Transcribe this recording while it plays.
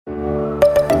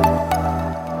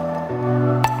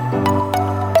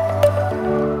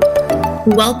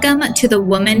Welcome to the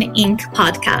Woman Inc.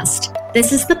 podcast.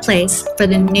 This is the place for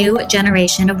the new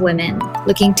generation of women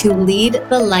looking to lead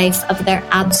the life of their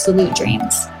absolute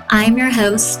dreams. I'm your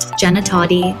host, Jenna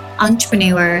Toddy,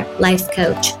 entrepreneur, life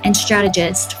coach, and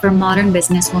strategist for modern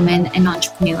businesswomen and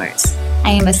entrepreneurs.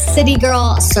 I am a city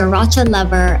girl, sriracha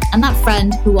lover, and that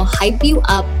friend who will hype you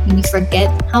up when you forget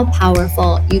how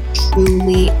powerful you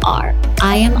truly are.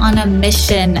 I am on a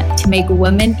mission to make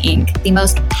Woman Inc. the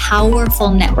most powerful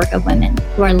network of women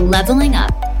who are leveling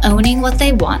up, owning what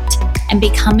they want, and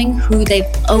becoming who they've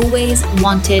always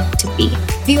wanted to be.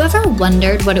 Have you ever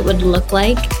wondered what it would look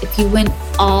like if you went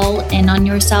all in on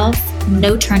yourself?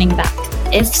 No turning back.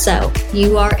 If so,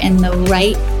 you are in the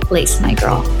right place, my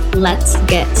girl. Let's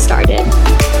get started.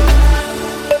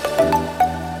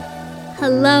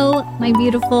 Hello, my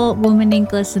beautiful Woman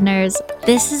Inc. listeners.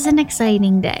 This is an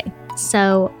exciting day.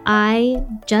 So I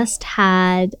just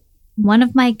had one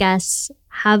of my guests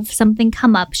have something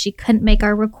come up. She couldn't make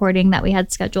our recording that we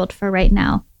had scheduled for right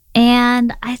now.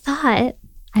 And I thought,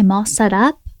 I'm all set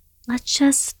up. Let's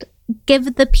just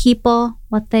give the people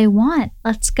what they want.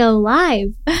 Let's go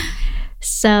live.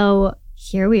 So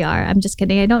here we are. I'm just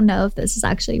kidding. I don't know if this is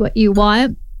actually what you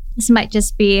want. This might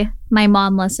just be my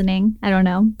mom listening. I don't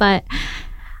know. But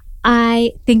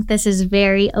I think this is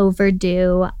very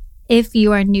overdue. If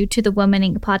you are new to the Woman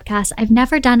Inc. podcast, I've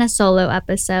never done a solo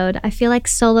episode. I feel like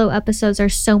solo episodes are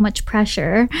so much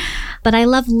pressure, but I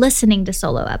love listening to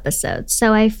solo episodes.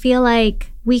 So I feel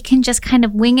like we can just kind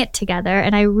of wing it together.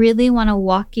 And I really want to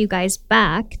walk you guys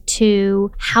back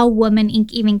to how Woman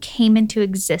Inc. even came into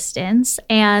existence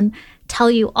and tell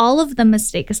you all of the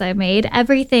mistakes I made,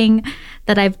 everything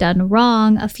that I've done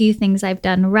wrong, a few things I've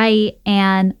done right,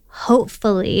 and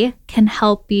hopefully can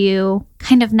help you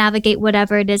kind of navigate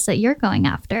whatever it is that you're going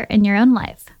after in your own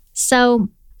life. So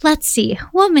let's see.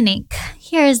 Woman Inc.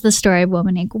 Here is the story of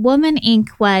Woman Inc. Woman Inc.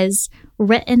 was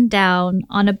written down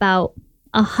on about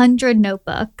 100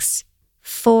 notebooks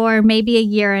for maybe a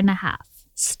year and a half.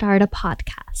 Start a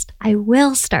podcast. I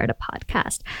will start a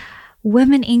podcast.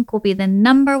 Women Inc. will be the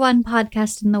 #1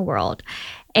 podcast in the world.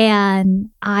 And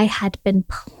I had been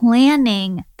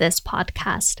planning this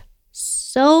podcast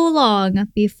so long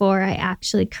before I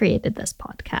actually created this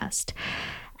podcast.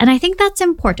 And I think that's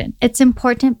important. It's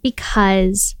important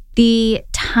because the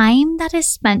time that is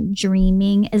spent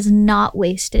dreaming is not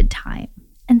wasted time.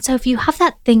 And so if you have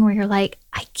that thing where you're like,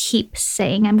 I keep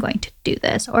saying I'm going to do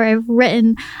this, or I've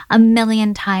written a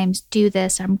million times, do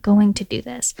this, I'm going to do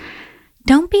this.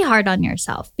 Don't be hard on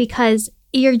yourself because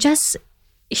you're just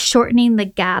shortening the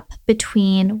gap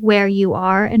between where you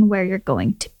are and where you're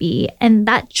going to be. And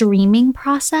that dreaming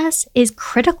process is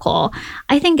critical.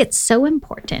 I think it's so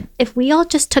important. If we all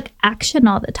just took action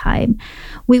all the time,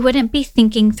 we wouldn't be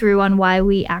thinking through on why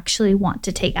we actually want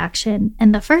to take action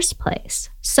in the first place.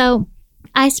 So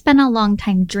I spent a long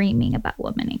time dreaming about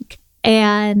Woman Inc.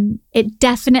 And it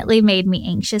definitely made me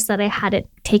anxious that I hadn't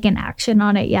taken action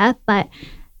on it yet. But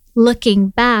looking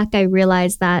back, I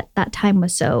realized that that time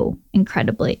was so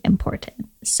incredibly important.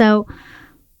 So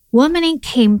Woman Inc.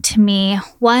 came to me.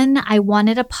 One, I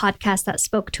wanted a podcast that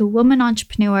spoke to women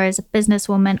entrepreneurs,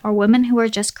 businesswomen, or women who are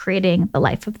just creating the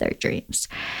life of their dreams.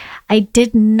 I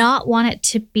did not want it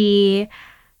to be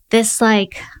this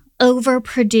like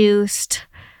overproduced,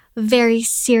 very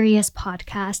serious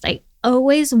podcast. I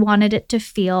always wanted it to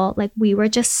feel like we were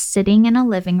just sitting in a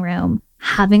living room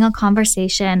having a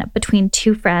conversation between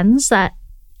two friends that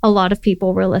a lot of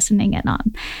people were listening in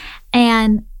on.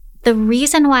 And the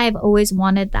reason why I've always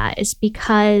wanted that is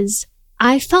because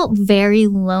I felt very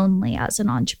lonely as an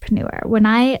entrepreneur. When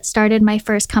I started my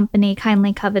first company,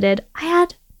 Kindly Coveted, I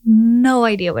had no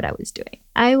idea what I was doing.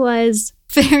 I was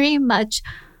very much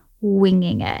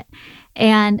winging it.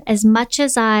 And as much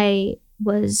as I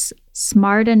was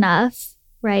smart enough,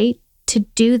 right, to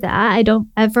do that, I don't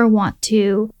ever want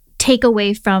to take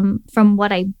away from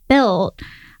what I built.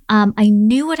 I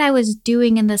knew what I was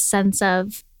doing in the sense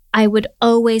of I would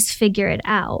always figure it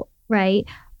out, right?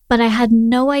 But I had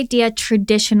no idea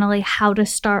traditionally how to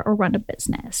start or run a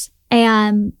business.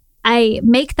 And I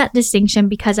make that distinction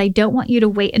because I don't want you to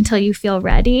wait until you feel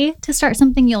ready to start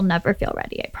something. You'll never feel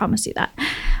ready. I promise you that.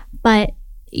 But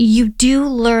you do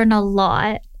learn a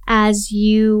lot as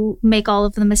you make all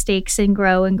of the mistakes and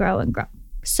grow and grow and grow.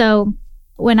 So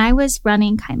when I was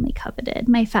running Kindly Coveted,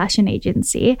 my fashion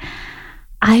agency,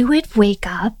 I would wake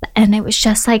up and it was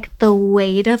just like the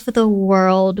weight of the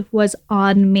world was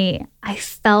on me. I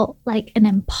felt like an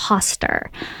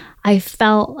imposter. I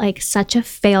felt like such a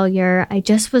failure. I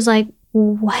just was like,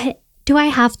 what do I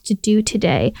have to do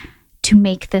today to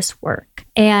make this work?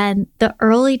 And the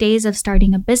early days of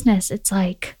starting a business, it's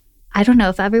like, I don't know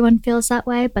if everyone feels that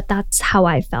way, but that's how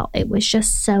I felt. It was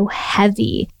just so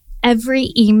heavy.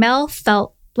 Every email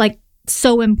felt like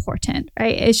so important,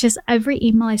 right? It's just every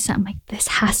email I sent, I'm like, this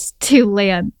has to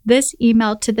land. This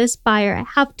email to this buyer, I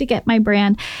have to get my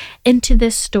brand into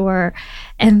this store.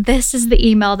 And this is the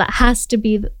email that has to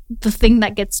be the thing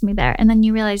that gets me there. And then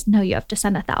you realize, no, you have to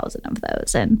send 1,000 of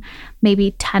those and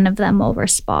maybe 10 of them will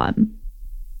respond.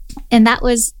 And that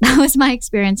was my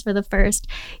experience for the first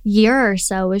year or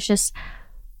so, was just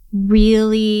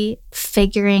really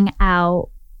figuring out,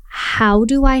 how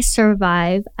do I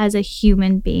survive as a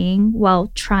human being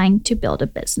while trying to build a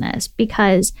business?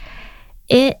 Because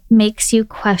it makes you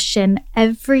question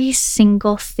every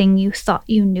single thing you thought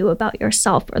you knew about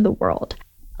yourself or the world.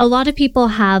 A lot of people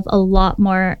have a lot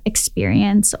more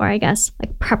experience, or I guess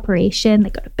like preparation.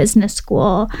 They go to business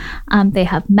school. They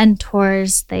have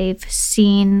mentors. They've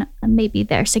seen maybe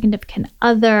their significant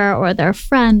other or their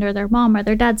friend or their mom or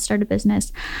their dad start a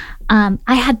business. I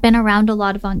had been around a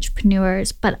lot of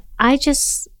entrepreneurs, but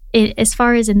as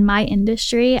far as in my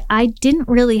industry, I didn't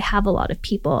really have a lot of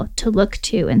people to look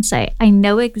to and say, I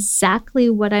know exactly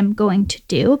what I'm going to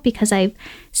do because I've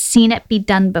seen it be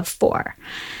done before.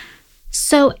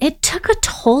 So it took a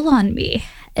toll on me.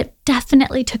 It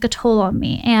definitely took a toll on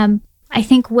me. And I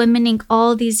think Women Inc.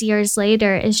 all these years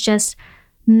later is just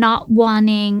not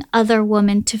wanting other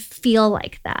women to feel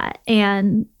like that.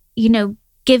 And,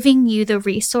 giving you the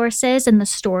resources and the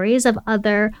stories of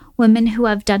other women who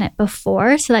have done it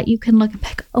before so that you can look and be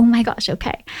like, oh my gosh,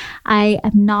 okay, I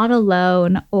am not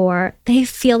alone, or they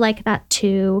feel like that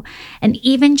too. And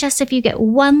even just if you get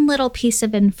one little piece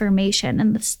of information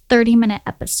in this 30-minute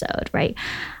episode, right?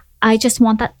 I just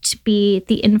want that to be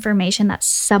the information that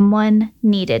someone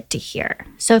needed to hear.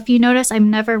 So if you notice, I'm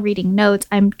never reading notes.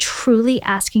 I'm truly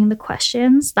asking the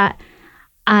questions that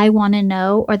I want to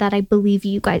know, or that I believe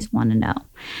you guys want to know.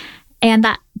 And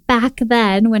that back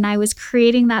then, when I was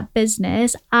creating that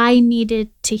business, I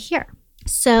needed to hear.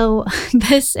 So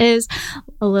this is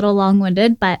a little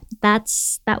long-winded, but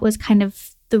that was kind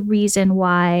of the reason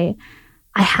why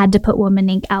I had to put Women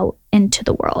Inc. out into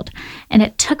the world. And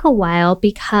it took a while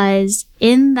because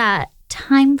in that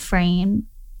time frame,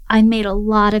 I made a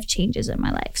lot of changes in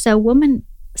my life. So Woman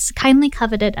Kindly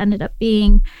Coveted ended up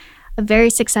being a very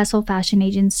successful fashion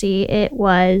agency. It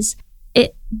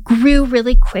grew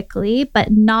really quickly,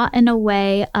 but not in a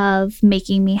way of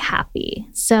making me happy.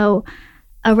 So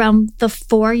around the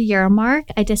 4-year mark,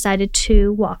 I decided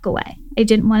to walk away. I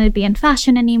didn't want to be in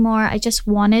fashion anymore. I just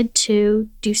wanted to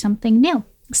do something new.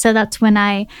 So that's when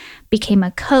I became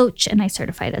a coach, and I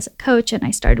certified as a coach, and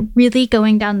I started really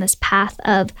going down this path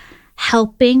of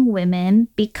helping women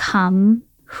become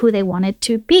who they wanted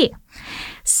to be.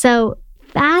 So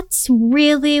that's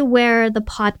really where the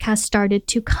podcast started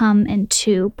to come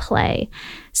into play.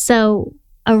 So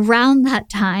around that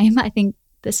time, I think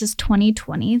this is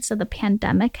 2020, so the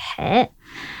pandemic hit.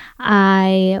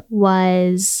 I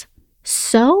was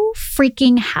so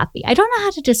freaking happy. I don't know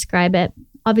how to describe it,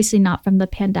 obviously not from the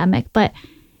pandemic, but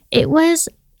it was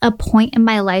a point in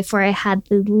my life where I had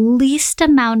the least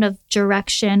amount of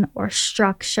direction or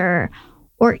structure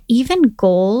or even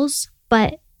goals,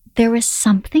 but there was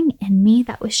something in me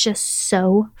that was just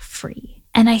so free.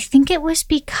 And I think it was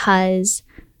because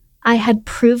I had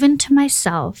proven to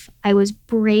myself I was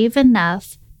brave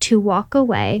enough to walk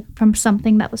away from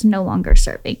something that was no longer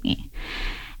serving me.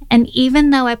 And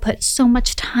even though I put so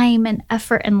much time and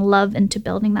effort and love into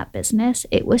building that business,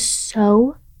 it was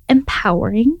so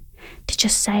empowering to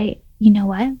just say, you know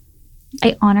what?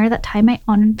 I honor that time. I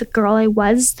honored the girl I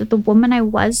was, the woman I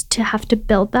was to have to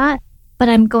build that. But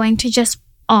I'm going to just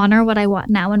honor what I want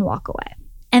now and walk away.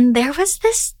 And there was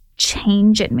this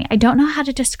change in me. I don't know how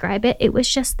to describe it. It was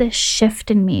just this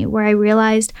shift in me where I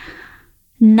realized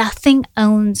nothing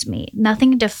owns me.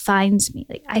 Nothing defines me.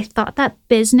 Like, I thought that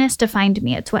business defined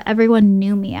me. It's what everyone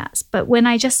knew me as. But when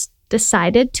I just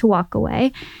decided to walk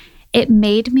away, it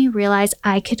made me realize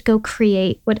I could go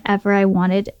create whatever I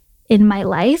wanted in my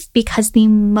life, because the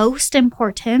most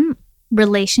important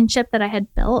relationship that I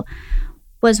had built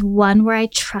was one where I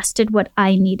trusted what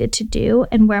I needed to do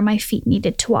and where my feet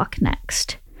needed to walk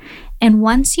next. And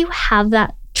once you have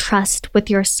that trust with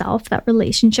yourself, that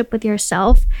relationship with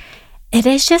yourself, it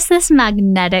is just this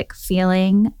magnetic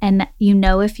feeling. And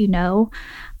if you know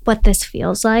what this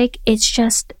feels like, it's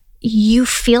just, you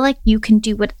feel like you can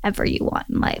do whatever you want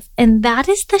in life. And that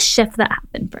is the shift that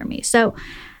happened for me. So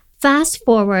fast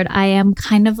forward, I am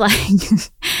kind of like,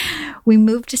 we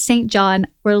moved to St. John.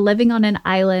 We're living on an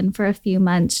island for a few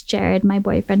months, Jared, my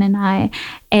boyfriend, and I,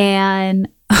 and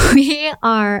we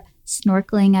are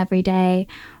snorkeling every day.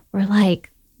 We're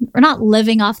like we're not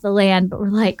living off the land, but we're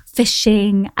like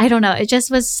fishing. I don't know. It just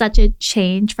was such a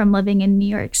change from living in New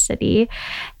York City.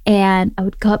 And I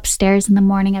would go upstairs in the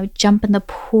morning. I would jump in the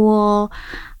pool.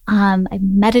 I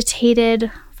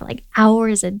meditated for like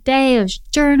hours a day. I was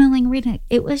journaling, reading.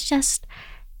 It was just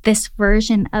this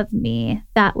version of me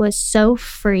that was so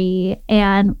free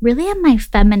and really in my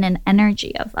feminine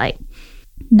energy of like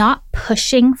not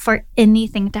pushing for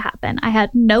anything to happen. I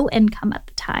had no income at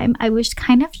the time. I was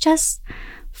kind of just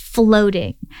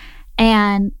floating.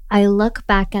 And I look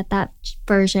back at that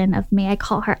version of me. I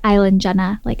call her Island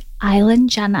Jenna, like Island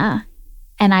Jenna.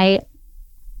 And I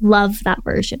love that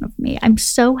version of me. I'm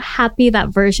so happy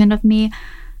that version of me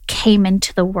came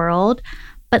into the world.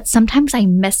 But sometimes I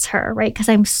miss her, right? Because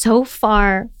I'm so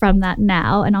far from that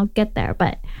now, and I'll get there.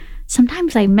 But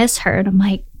sometimes I miss her, and I'm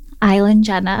like, Island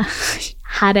Jenna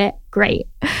had it great.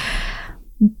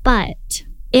 But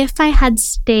if I had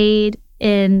stayed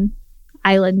in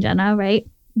Island Jenna, right,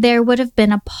 there would have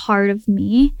been a part of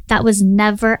me that was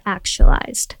never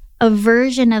actualized, a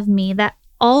version of me that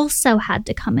also had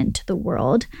to come into the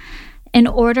world in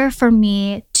order for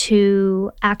me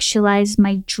to actualize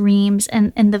my dreams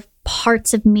and the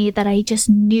parts of me that I just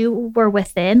knew were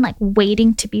within, like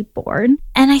waiting to be born.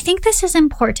 And I think this is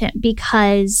important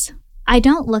because I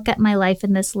don't look at my life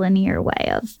in this linear way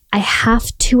of I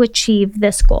have to achieve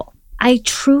this goal. I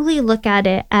truly look at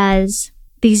it as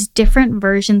these different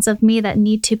versions of me that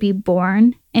need to be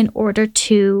born in order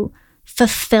to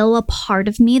fulfill a part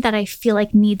of me that I feel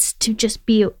like needs to just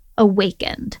be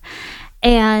awakened.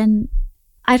 And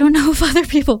I don't know if other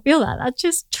people feel that. That's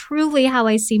just truly how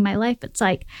I see my life. It's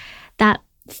like that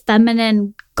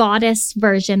feminine goddess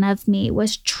version of me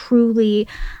was truly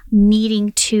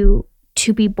needing to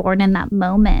be born in that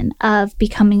moment of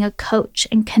becoming a coach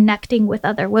and connecting with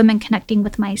other women, connecting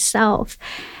with myself.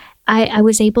 I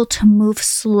was able to move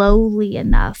slowly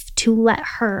enough to let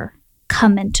her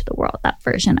come into the world, that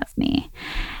version of me.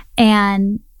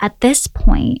 And at this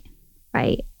point,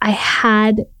 right, I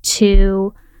had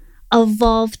to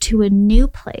evolve to a new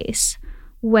place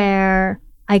where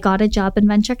I got a job in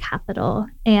venture capital.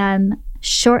 And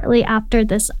shortly after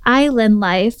this island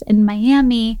life in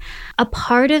Miami, a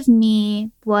part of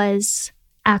me was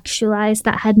actualized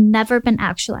that had never been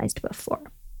actualized before.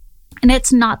 And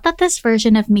it's not that this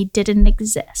version of me didn't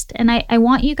exist. And I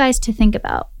want you guys to think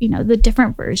about, the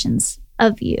different versions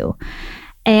of you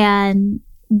and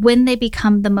when they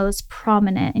become the most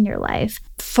prominent in your life.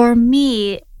 For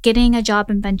me, getting a job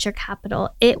in venture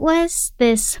capital, it was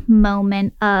this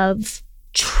moment of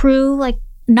true, like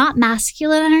not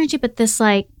masculine energy, but this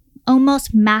like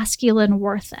almost masculine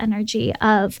worth energy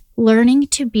of learning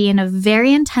to be in a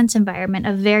very intense environment,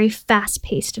 a very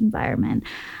fast-paced environment,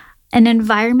 an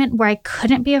environment where I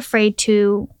couldn't be afraid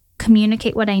to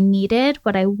communicate what I needed,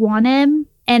 what I wanted,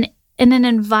 and in an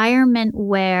environment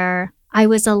where I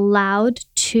was allowed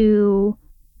to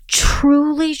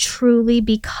truly, truly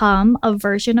become a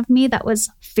version of me that was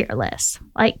fearless.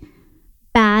 Like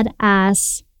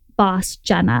badass boss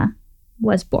Jenna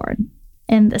was born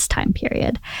in this time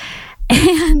period.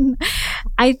 And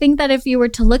I think that if you were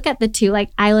to look at the two,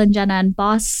 like Island Jenna and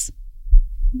boss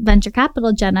venture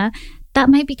capital Jenna, that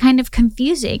might be kind of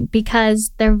confusing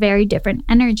because they're very different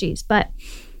energies. But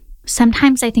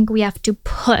sometimes I think we have to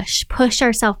push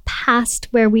ourselves past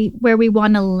where we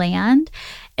want to land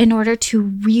in order to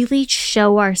really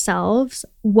show ourselves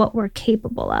what we're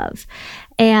capable of.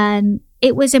 And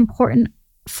it was important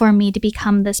for me to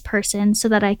become this person so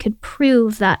that I could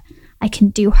prove that I can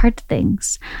do hard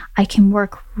things. I can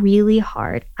work really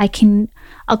hard. I can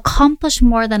accomplish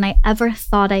more than I ever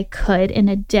thought I could in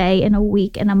a day, in a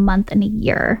week, in a month, in a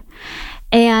year.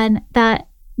 And that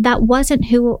wasn't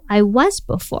who I was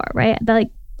before, right?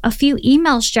 Like a few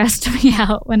emails stressed me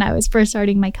out when I was first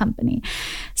starting my company.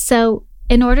 So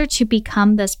in order to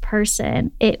become this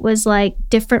person, it was like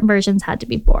different versions had to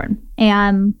be born.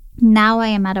 And now I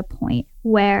am at a point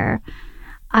where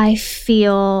I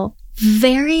feel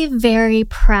very, very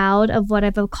proud of what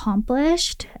I've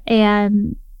accomplished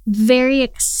and very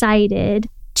excited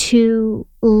to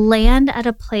land at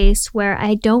a place where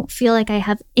I don't feel like I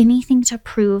have anything to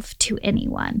prove to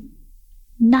anyone.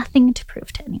 Nothing to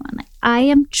prove to anyone. Like, I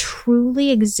am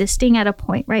truly existing at a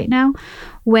point right now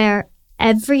where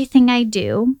everything I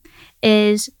do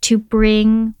is to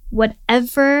bring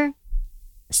whatever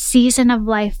season of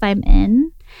life I'm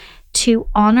in to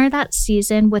honor that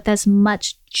season with as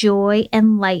much joy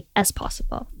and light as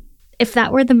possible. If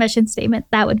that were the mission statement,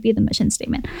 that would be the mission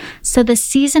statement. So the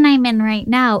season I'm in right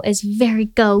now is very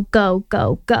go, go,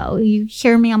 go, go. You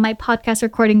hear me on my podcast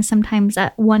recording sometimes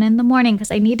at 1 a.m.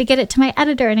 because I need to get it to my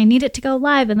editor and I need it to go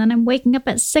live. And then I'm waking up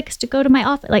at 6 to go to my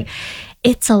office. Like,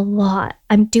 it's a lot.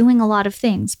 I'm doing a lot of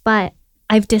things, but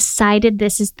I've decided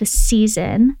this is the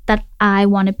season that I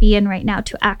want to be in right now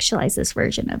to actualize this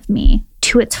version of me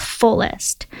to its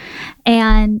fullest.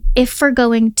 And if we're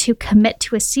going to commit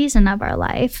to a season of our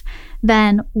life,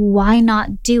 then why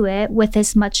not do it with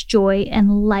as much joy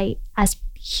and light as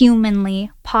humanly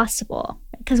possible?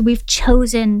 Because we've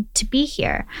chosen to be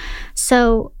here.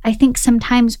 So I think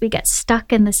sometimes we get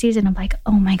stuck in the season of like,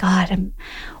 oh my God, I'm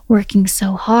working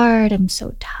so hard. I'm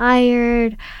so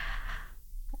tired.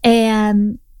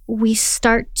 And we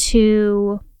start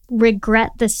to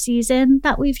regret the season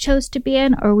that we've chose to be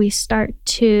in, or we start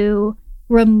to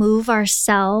remove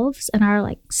ourselves and our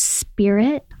like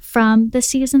spirit from the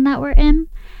season that we're in.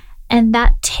 And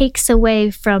that takes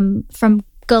away from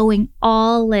going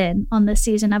all in on the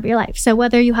season of your life. So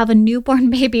whether you have a newborn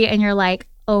baby and you're like,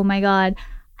 oh my God,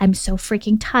 I'm so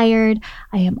freaking tired,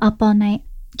 I am up all night,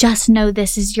 just know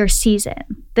this is your season.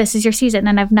 This is your season.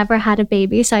 And I've never had a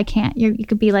baby, so I can't, you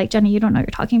could be like, Jenny, you don't know what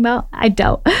you're talking about. I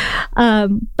don't.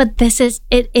 But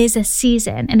it is a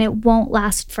season and it won't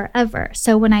last forever.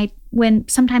 So when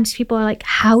sometimes people are like,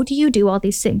 how do you do all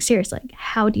these things? Seriously, like,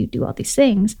 how do you do all these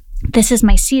things? This is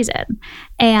my season.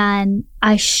 And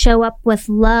I show up with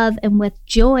love and with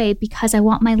joy because I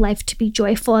want my life to be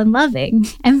joyful and loving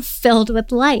and filled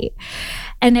with light.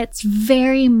 And it's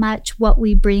very much what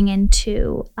we bring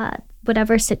into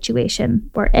whatever situation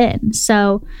we're in.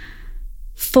 So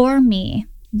for me,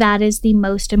 that is the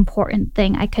most important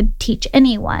thing I could teach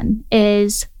anyone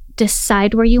is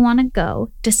decide where you want to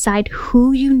go, decide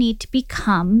who you need to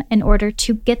become in order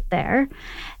to get there,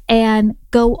 and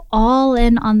go all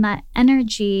in on that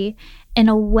energy in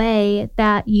a way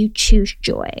that you choose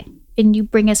joy and you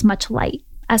bring as much light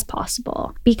as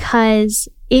possible. Because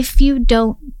if you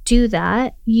don't do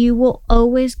that, you will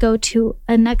always go to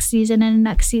a next season and a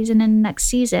next season and a next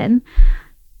season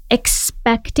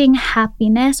expecting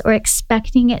happiness or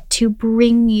expecting it to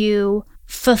bring you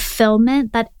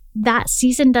fulfillment that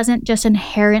season doesn't just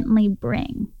inherently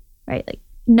bring, right? Like,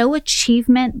 no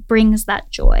achievement brings that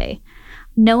joy.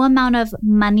 No amount of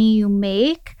money you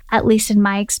make, at least in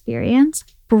my experience,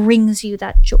 brings you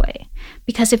that joy.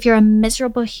 Because if you're a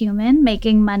miserable human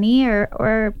making money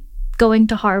or going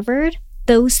to Harvard,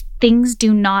 those things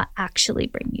do not actually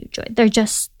bring you joy. They're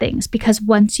just things, because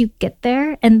once you get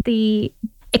there and the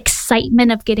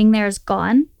excitement of getting there is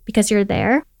gone because you're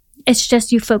there, it's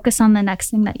just you focus on the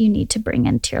next thing that you need to bring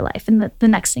into your life and the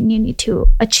next thing you need to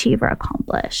achieve or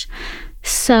accomplish.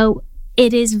 So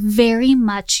it is very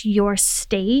much your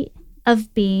state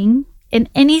of being in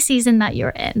any season that you're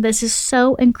in. This is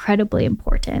so incredibly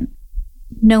important.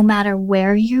 No matter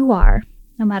where you are,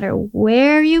 no matter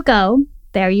where you go,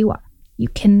 there you are. You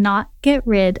cannot get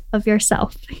rid of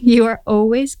yourself. You are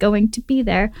always going to be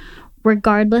there,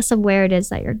 regardless of where it is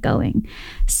that you're going.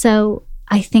 So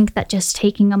I think that just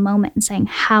taking a moment and saying,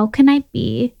 how can I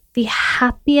be the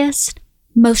happiest,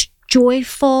 most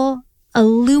joyful,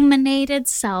 illuminated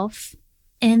self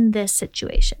in this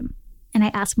situation? And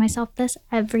I ask myself this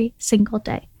every single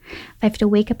day. If I have to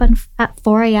wake up at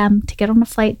 4 a.m. to get on a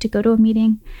flight to go to a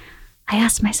meeting, I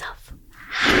ask myself,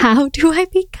 how do I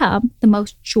become the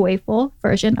most joyful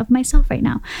version of myself right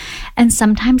now? And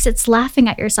sometimes it's laughing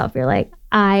at yourself. You're like,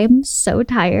 I'm so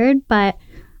tired, but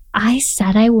I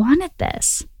said I wanted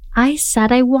this. I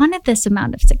said I wanted this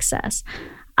amount of success.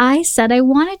 I said I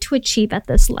wanted to achieve at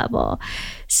this level.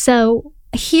 So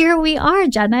here we are,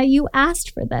 Jenna. You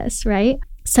asked for this, right?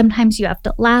 Sometimes you have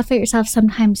to laugh at yourself.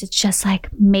 Sometimes it's just like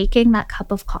making that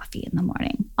cup of coffee in the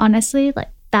morning. Honestly, like,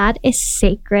 that is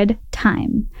sacred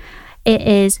time. It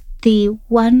is the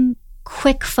one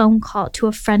quick phone call to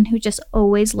a friend who just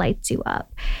always lights you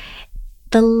up.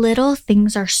 The little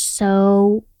things are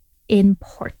so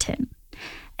important.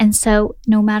 And so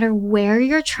no matter where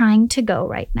you're trying to go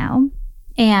right now,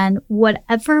 and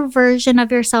whatever version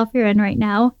of yourself you're in right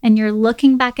now, and you're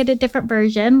looking back at a different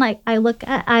version, like I look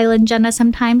at Island Jenna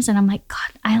sometimes and I'm like,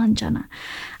 God, Island Jenna,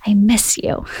 I miss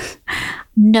you.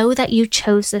 Know that you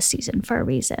chose this season for a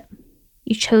reason.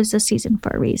 You chose this season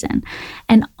for a reason,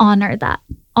 and honor that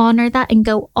and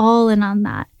go all in on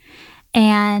that.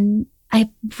 And I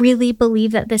really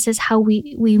believe that this is how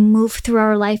we move through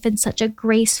our life in such a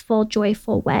graceful,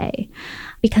 joyful way,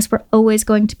 because we're always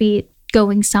going to be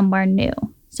going somewhere new.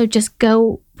 So just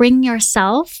go bring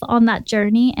yourself on that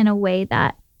journey in a way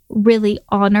that really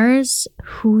honors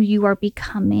who you are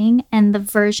becoming and the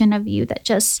version of you that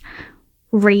just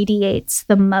radiates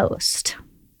the most.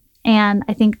 And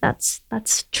I think that's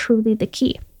truly the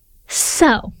key.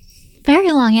 So,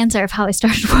 very long answer of how I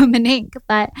started Woman Inc.,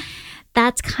 but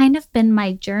that's kind of been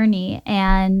my journey.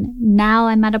 And now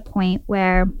I'm at a point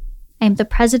where I'm the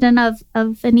president of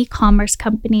an e-commerce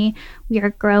company. We are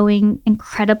growing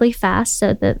incredibly fast.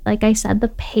 So that, like I said, the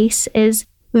pace is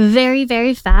very,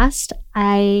 very fast.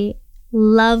 I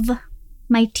love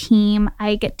my team.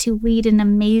 I get to lead an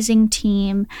amazing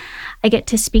team. I get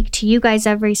to speak to you guys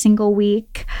every single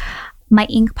week. My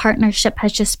Inc. partnership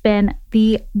has just been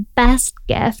the best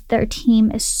gift. Their team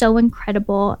is so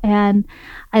incredible. And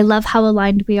I love how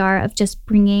aligned we are of just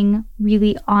bringing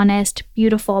really honest,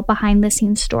 beautiful behind the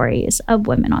scenes stories of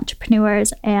women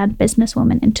entrepreneurs and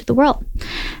businesswomen into the world.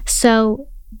 So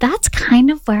that's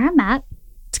kind of where I'm at.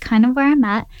 It's kind of where I'm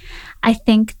at. I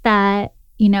think that,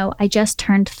 I just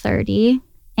turned 30.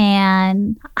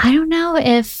 And I don't know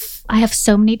if I have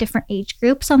so many different age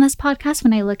groups on this podcast.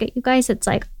 When I look at you guys, it's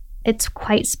like, it's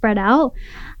quite spread out.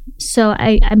 So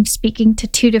I'm speaking to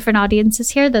two different audiences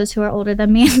here, those who are older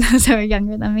than me and those who are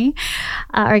younger than me,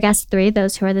 or I guess three,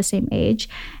 those who are the same age.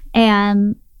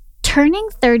 And turning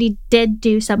 30 did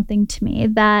do something to me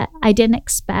that I didn't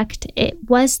expect. It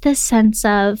was the sense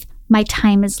of my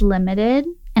time is limited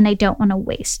and I don't want to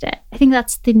waste it. I think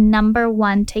that's the number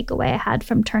one takeaway I had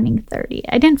from turning 30.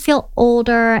 I didn't feel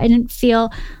older. I didn't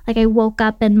feel like I woke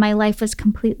up and my life was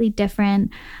completely different.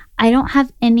 I don't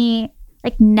have any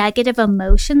negative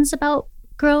emotions about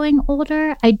growing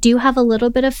older. I do have a little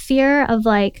bit of fear of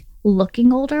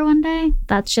looking older one day.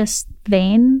 That's just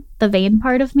the vain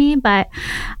part of me. But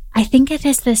I think it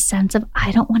is this sense of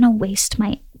I don't want to waste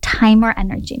my time or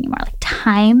energy anymore.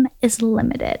 Time is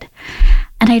limited.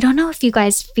 And I don't know if you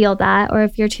guys feel that or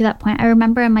if you're to that point. I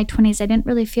remember in my 20s, I didn't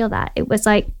really feel that. It was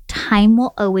time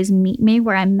will always meet me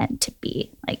where I'm meant to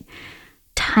be.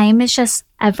 Time is just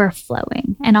ever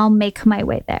flowing and I'll make my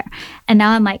way there. And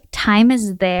now I'm time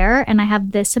is there and I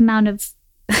have this amount of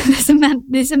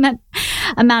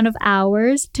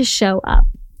hours to show up.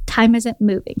 Time isn't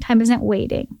moving. Time isn't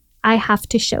waiting. I have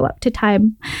to show up to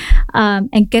time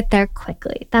and get there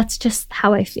quickly. That's just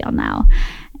how I feel now.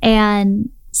 And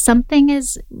something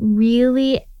is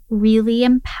really, really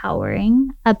empowering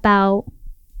about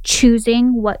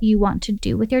choosing what you want to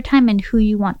do with your time and who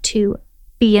you want to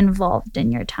be involved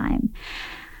in your time.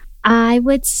 I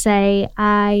would say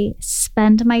I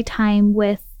spend my time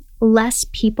with less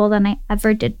people than I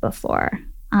ever did before.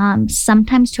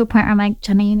 Sometimes to a point where I'm like,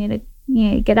 Jenna, you need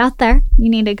to get out there. You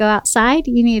need to go outside.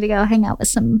 You need to go hang out with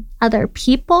some other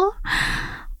people.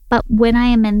 But when I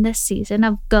am in this season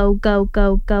of go, go,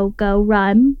 go, go, go,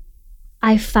 run,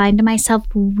 I find myself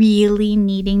really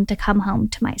needing to come home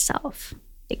to myself.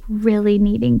 Really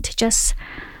needing to just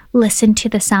listen to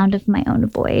the sound of my own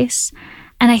voice.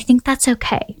 And I think that's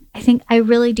okay. I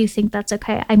really do think that's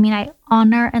okay. I mean, I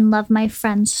honor and love my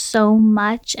friends so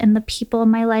much and the people in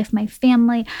my life, my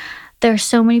family. There are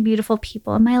so many beautiful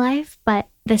people in my life, but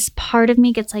this part of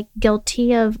me gets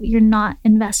guilty of you're not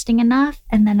investing enough.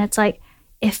 And then it's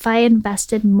if I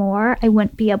invested more, I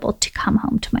wouldn't be able to come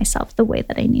home to myself the way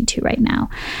that I need to right now.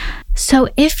 So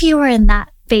if you are in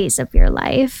that phase of your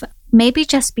life, maybe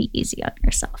just be easy on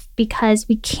yourself because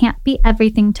we can't be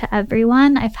everything to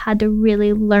everyone. I've had to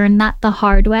really learn that the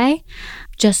hard way.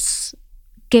 Just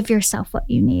give yourself what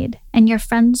you need. And your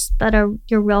friends that are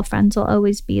your real friends will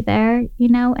always be there,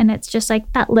 and it's just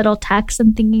that little text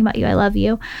and thinking about you, I love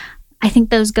you. I think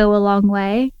those go a long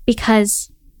way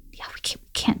because we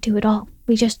can't do it all.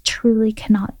 We just truly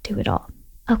cannot do it all.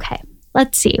 Okay,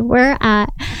 let's see. We're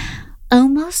at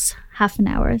almost half an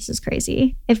hour. This is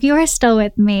crazy. If you are still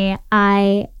with me,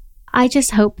 I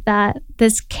just hope that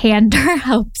this candor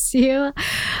helps you.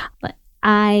 But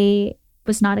I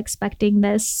was not expecting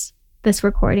this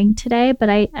recording today, but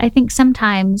I think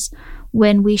sometimes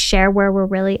when we share where we're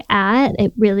really at,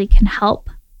 it really can help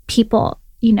people,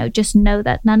 just know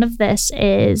that none of this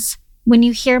is, when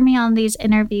you hear me on these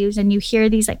interviews and you hear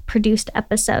these produced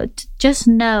episodes, just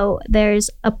know there's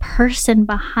a person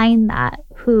behind that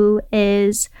who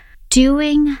is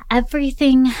doing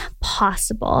everything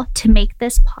possible to make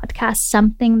this podcast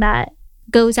something that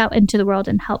goes out into the world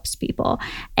and helps people.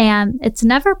 And it's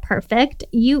never perfect.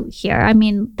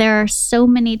 There are so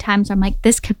many times where I'm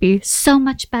this could be so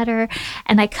much better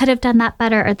and I could have done that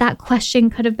better, or that question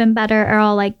could have been better, or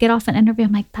I'll get off an interview.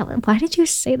 I'm why did you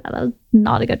say that? That was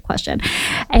not a good question.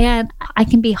 And I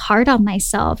can be hard on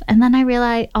myself. And then I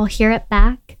realize I'll hear it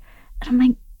back and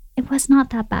I'm it was not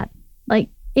that bad.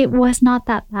 It was not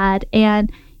that bad. And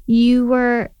you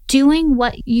were doing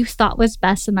what you thought was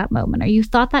best in that moment, or you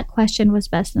thought that question was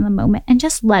best in the moment, and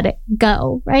just let it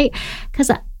go, right? Because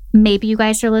maybe you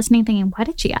guys are listening thinking, why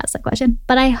did she ask that question?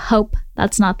 But I hope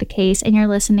that's not the case. And you're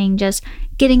listening, just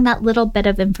getting that little bit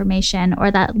of information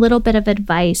or that little bit of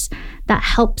advice that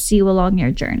helps you along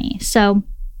your journey. So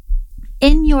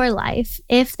in your life,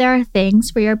 if there are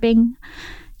things where you're being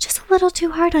just a little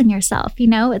too hard on yourself,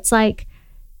 it's like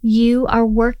you are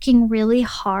working really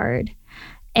hard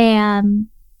and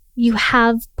you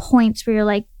have points where you're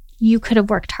like, you could have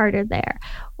worked harder there,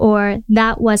 or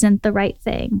that wasn't the right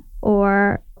thing,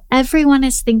 or everyone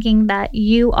is thinking that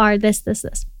you are this.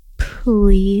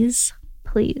 Please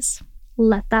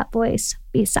let that voice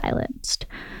be silenced,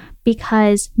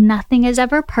 because nothing is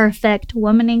ever perfect.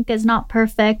 Woman Inc. is not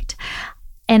perfect.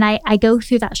 And I go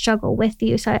through that struggle with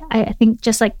you. So I think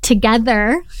just like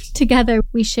together,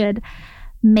 we should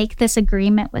make this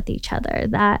agreement with each other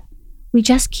that we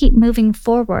just keep moving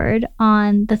forward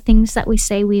on the things that we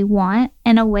say we want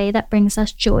in a way that brings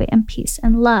us joy and peace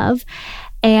and love.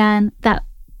 And that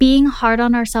being hard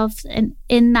on ourselves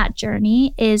in that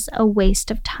journey is a waste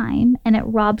of time, and it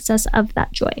robs us of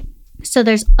that joy. So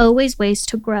there's always ways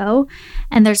to grow,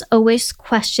 and there's always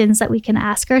questions that we can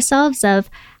ask ourselves of,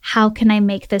 how can I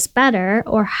make this better,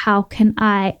 or how can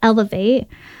I elevate?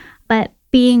 But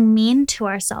being mean to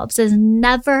ourselves is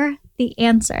never the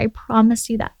answer. I promise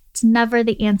you that. It's never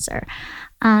the answer.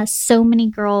 So many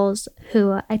girls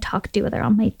who I talk to, whether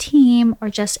on my team or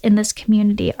just in this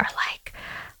community, are like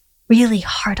really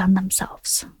hard on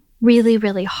themselves, really,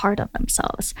 really hard on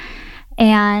themselves.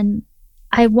 And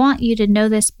I want you to know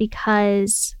this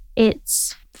because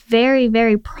it's very,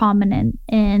 very prominent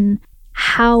in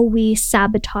how we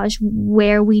sabotage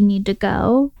where we need to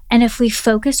go. And if we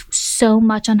focus so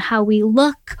much on how we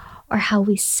look or how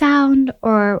we sound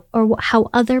or how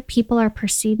other people are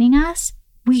perceiving us,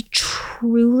 we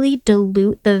truly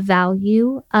dilute the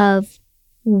value of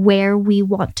where we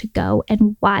want to go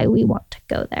and why we want to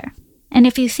go there. And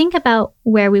if you think about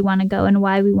where we want to go and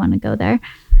why we want to go there,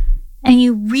 and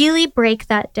you really break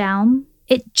that down,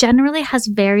 it generally has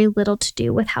very little to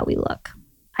do with how we look.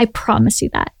 I promise you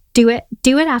that. Do it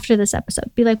after this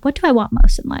episode. Be like, what do I want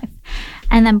most in life?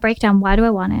 And then break down, why do I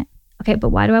want it? Okay, but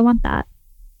why do I want that?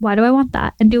 Why do I want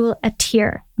that? And do a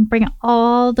tier and bring it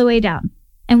all the way down.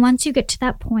 And once you get to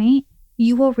that point,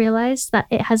 you will realize that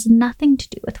it has nothing to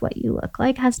do with what you look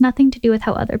like, has nothing to do with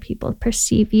how other people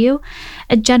perceive you.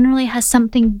 It generally has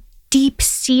something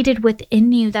deep-seated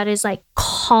within you that is like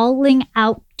calling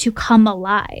out to come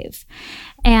alive.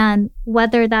 And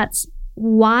whether that's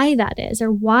why that is,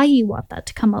 or why you want that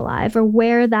to come alive, or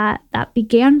where that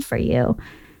began for you,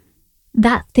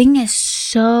 that thing is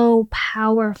so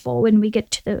powerful when we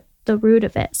get to the root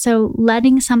of it. So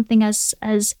letting something as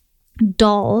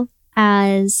dull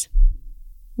as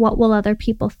what will other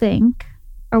people think,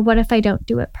 or what if I don't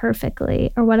do it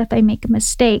perfectly, or what if I make a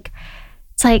mistake,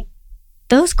 it's like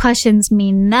those questions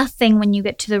mean nothing when you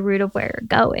get to the root of where you're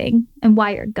going and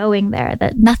why you're going there,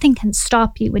 that nothing can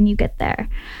stop you when you get there.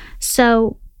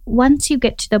 So once you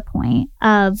get to the point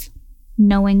of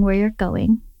knowing where you're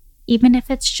going, even if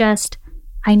it's just,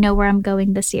 I know where I'm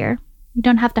going this year, you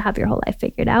don't have to have your whole life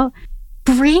figured out.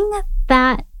 Bring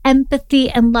that empathy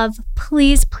and love.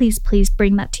 Please, please, please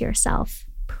bring that to yourself.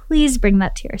 Please bring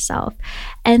that to yourself,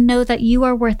 and know that you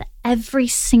are worth every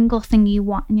single thing you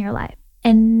want in your life.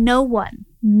 And no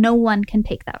one can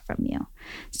take that from you.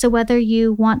 So whether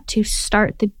you want to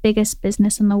start the biggest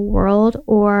business in the world,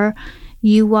 or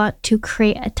you want to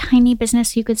create a tiny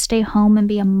business so you could stay home and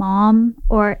be a mom,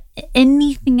 or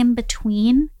anything in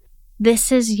between,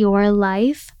 this is your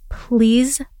life.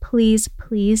 Please, please,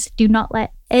 please do not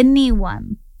let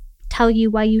anyone tell you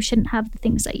why you shouldn't have the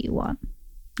things that you want.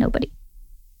 Nobody.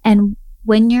 And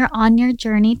when you're on your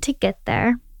journey to get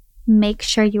there, make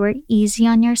sure you are easy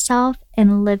on yourself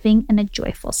and living in a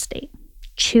joyful state.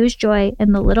 Choose joy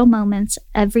in the little moments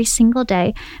every single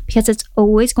day, because it's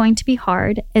always going to be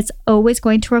hard. It's always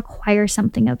going to require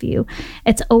something of you.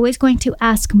 It's always going to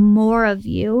ask more of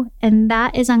you, and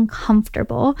that is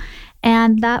uncomfortable.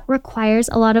 And that requires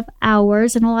a lot of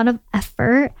hours and a lot of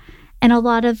effort and a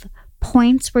lot of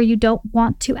points where you don't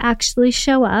want to actually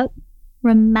show up.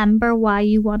 Remember why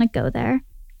you want to go there,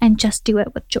 and just do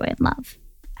it with joy and love.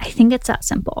 I think it's that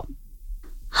simple.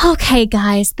 Okay,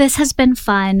 guys, this has been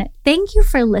fun. Thank you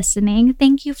for listening.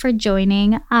 Thank you for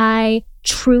joining. I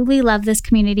truly love this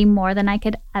community more than I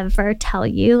could ever tell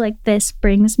you. Like, this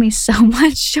brings me so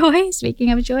much joy, speaking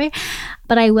of joy.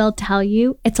 But I will tell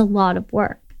you, it's a lot of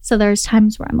work. So there's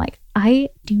times where I'm like, I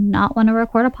do not want to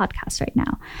record a podcast right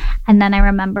now. And then I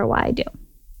remember why I do.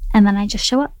 And then I just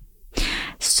show up.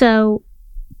 So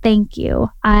thank you.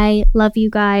 I love you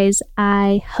guys.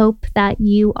 I hope that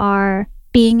you are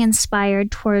being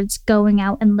inspired towards going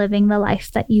out and living the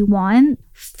life that you want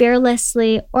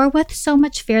fearlessly, or with so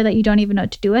much fear that you don't even know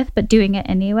what to do with, but doing it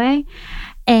anyway.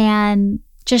 And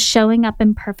just showing up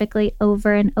imperfectly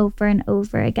over and over and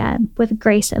over again with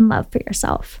grace and love for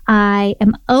yourself. I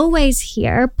am always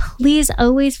here. Please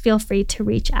always feel free to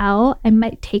reach out. It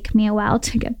might take me a while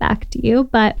to get back to you,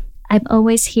 but I'm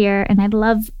always here, and I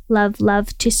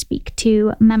love to speak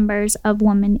to members of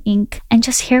Woman Inc. and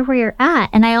just hear where you're at.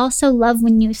 And I also love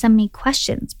when you send me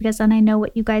questions, because then I know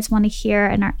what you guys want to hear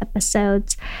in our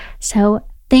episodes. So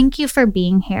thank you for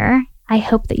being here. I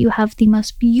hope that you have the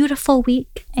most beautiful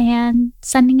week, and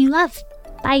sending you love.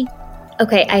 Bye.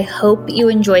 Okay, I hope you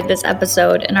enjoyed this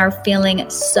episode and are feeling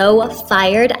so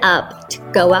fired up to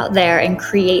go out there and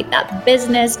create that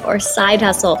business or side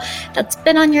hustle that's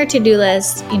been on your to-do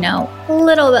list, a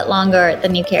little bit longer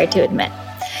than you care to admit.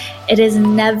 It is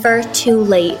never too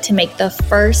late to make the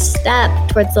first step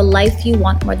towards the life you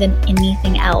want more than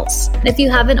anything else. And if you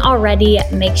haven't already,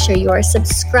 make sure you are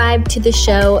subscribed to the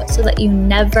show so that you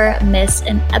never miss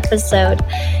an episode.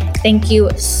 Thank you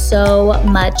so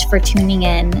much for tuning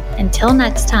in. Until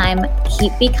next time,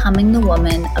 keep becoming the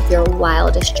woman of your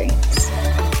wildest dreams.